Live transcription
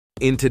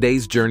In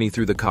today's journey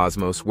through the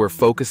cosmos, we're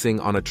focusing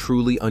on a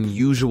truly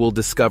unusual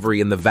discovery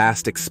in the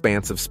vast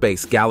expanse of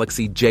space,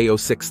 galaxy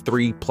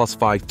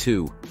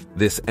J0613+52.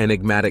 This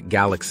enigmatic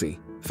galaxy,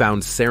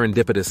 found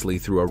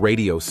serendipitously through a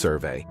radio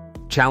survey,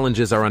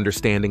 challenges our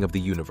understanding of the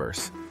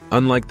universe.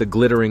 Unlike the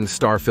glittering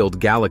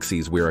star-filled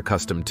galaxies we're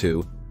accustomed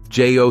to,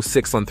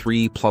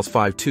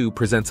 J0613+52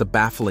 presents a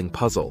baffling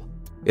puzzle.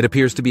 It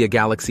appears to be a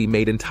galaxy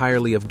made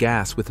entirely of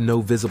gas with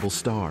no visible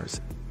stars.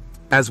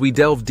 As we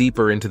delve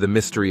deeper into the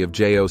mystery of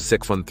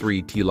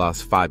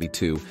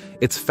J0613+52,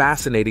 it's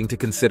fascinating to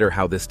consider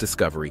how this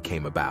discovery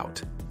came about.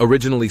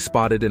 Originally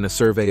spotted in a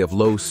survey of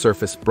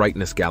low-surface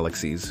brightness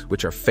galaxies,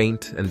 which are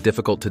faint and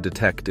difficult to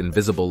detect in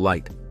visible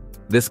light,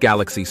 this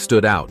galaxy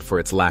stood out for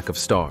its lack of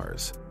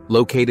stars.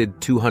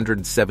 Located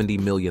 270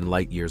 million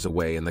light-years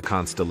away in the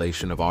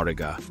constellation of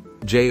Auriga,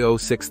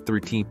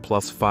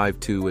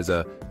 J0613+52 is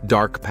a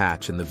dark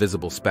patch in the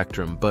visible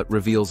spectrum but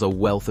reveals a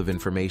wealth of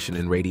information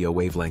in radio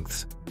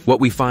wavelengths. What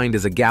we find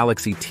is a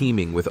galaxy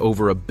teeming with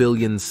over 1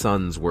 billion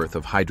suns worth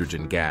of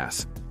hydrogen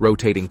gas,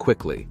 rotating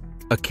quickly,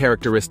 a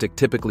characteristic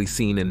typically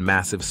seen in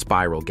massive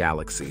spiral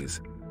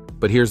galaxies.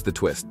 But here's the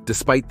twist.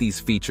 Despite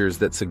these features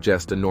that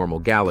suggest a normal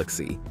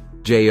galaxy,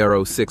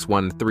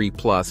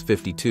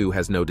 J0613+52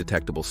 has no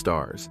detectable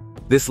stars.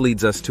 This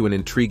leads us to an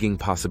intriguing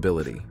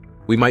possibility.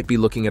 We might be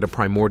looking at a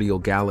primordial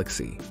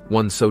galaxy,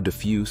 one so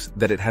diffuse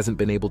that it hasn't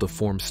been able to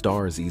form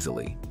stars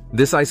easily.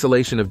 This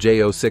isolation of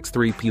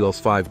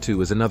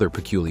J0613+52 is another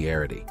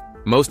peculiarity.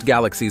 Most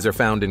galaxies are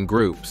found in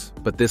groups,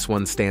 but this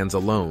one stands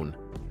alone,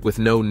 with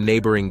no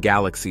neighboring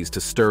galaxies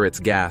to stir its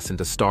gas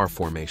into star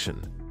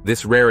formation.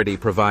 This rarity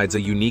provides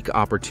a unique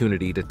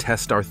opportunity to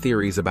test our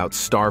theories about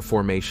star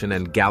formation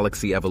and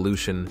galaxy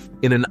evolution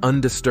in an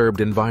undisturbed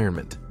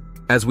environment.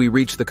 As we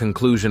reach the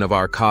conclusion of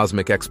our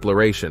cosmic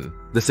exploration,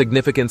 the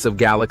significance of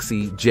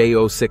galaxy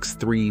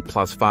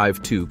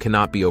J0613+52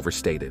 cannot be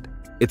overstated.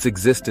 Its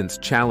existence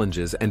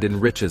challenges and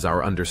enriches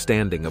our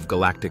understanding of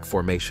galactic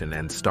formation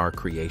and star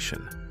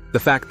creation.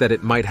 The fact that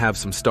it might have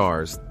some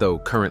stars, though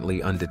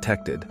currently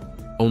undetected,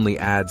 only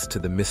adds to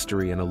the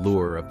mystery and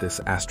allure of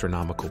this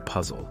astronomical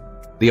puzzle.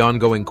 The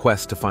ongoing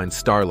quest to find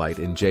starlight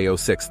in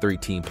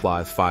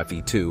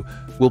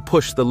J0613+52 will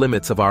push the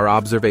limits of our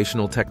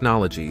observational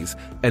technologies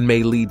and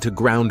may lead to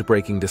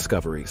groundbreaking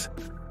discoveries.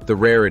 The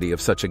rarity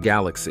of such a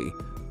galaxy,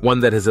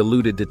 one that has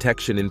eluded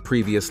detection in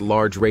previous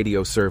large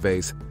radio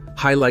surveys,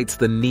 highlights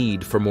the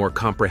need for more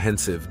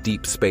comprehensive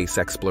deep space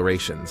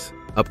explorations.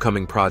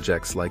 Upcoming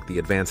projects like the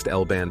Advanced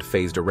L-band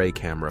Phased Array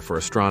Camera for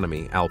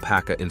Astronomy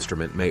Alpaca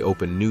instrument may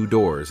open new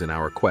doors in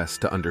our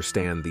quest to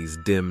understand these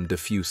dim,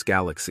 diffuse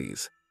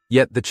galaxies.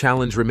 Yet the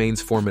challenge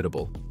remains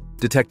formidable.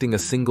 Detecting a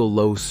single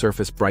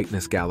low-surface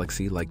brightness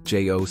galaxy like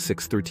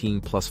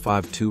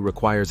J0613+52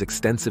 requires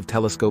extensive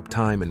telescope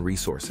time and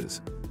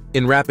resources.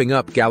 In wrapping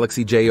up,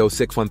 galaxy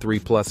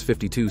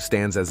J0613+52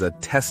 stands as a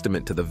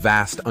testament to the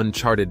vast,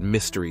 uncharted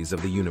mysteries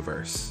of the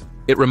universe.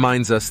 It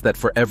reminds us that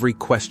for every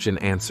question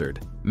answered,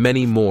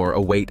 many more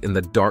await in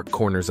the dark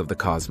corners of the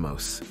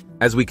cosmos.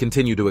 As we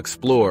continue to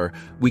explore,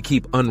 we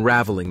keep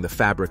unraveling the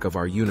fabric of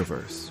our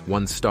universe,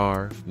 one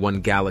star,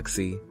 one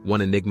galaxy, one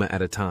enigma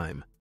at a time.